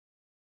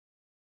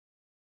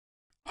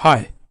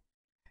Hi,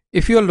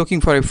 if you are looking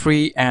for a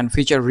free and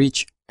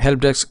feature-rich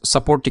helpdesk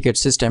support ticket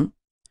system,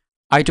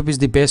 iTop is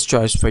the best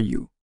choice for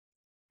you.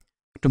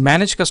 To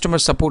manage customer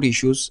support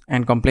issues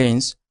and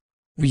complaints,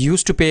 we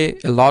used to pay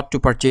a lot to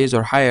purchase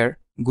or hire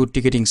good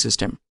ticketing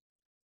system.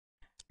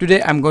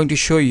 Today I'm going to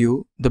show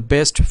you the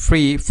best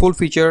free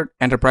full-featured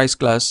enterprise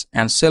class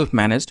and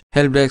self-managed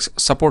helpdesk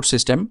support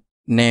system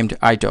named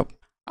iTop.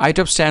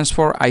 iTop stands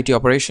for IT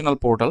Operational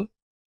Portal.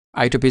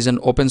 iTop is an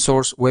open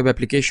source web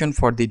application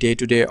for the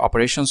day-to-day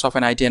operations of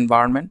an IT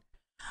environment.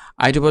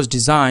 iTop was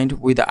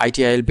designed with the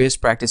ITIL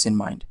best practice in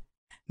mind.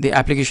 The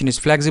application is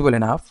flexible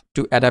enough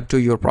to adapt to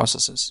your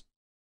processes.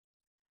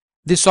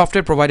 This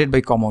software provided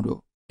by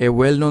Komodo, a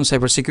well-known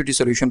cybersecurity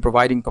solution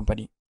providing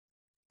company.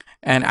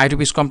 And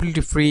iTop is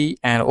completely free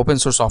and open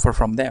source offer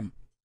from them.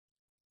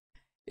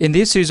 In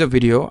this series of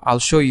video, I'll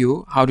show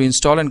you how to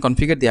install and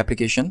configure the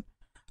application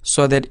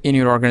so that in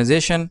your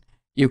organization,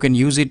 you can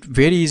use it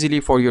very easily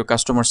for your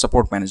customer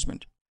support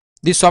management.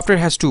 This software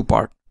has two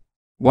parts.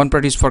 One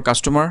part is for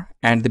customer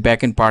and the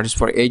backend part is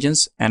for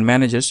agents and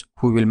managers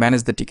who will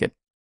manage the ticket.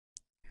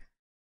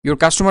 Your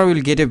customer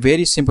will get a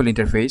very simple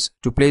interface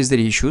to place their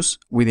issues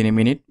within a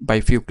minute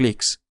by few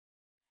clicks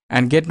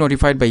and get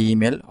notified by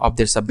email of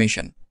their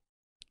submission.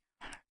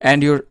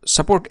 And your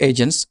support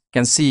agents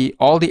can see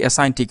all the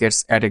assigned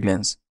tickets at a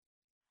glance.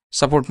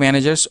 Support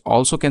managers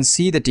also can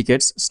see the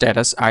ticket's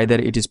status, either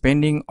it is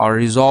pending or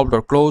resolved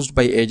or closed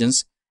by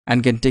agents,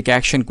 and can take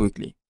action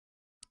quickly.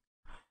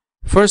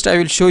 First, I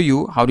will show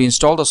you how to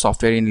install the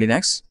software in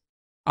Linux.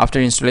 After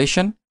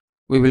installation,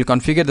 we will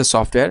configure the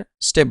software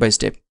step by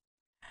step.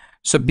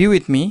 So be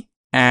with me,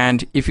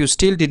 and if you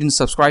still didn't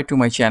subscribe to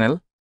my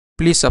channel,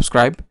 please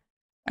subscribe.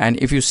 And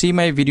if you see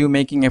my video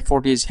making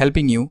effort is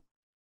helping you,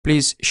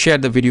 please share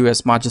the video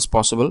as much as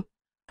possible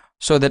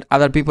so that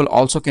other people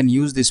also can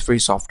use this free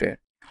software.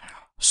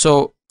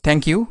 So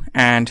thank you,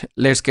 and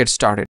let's get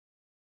started.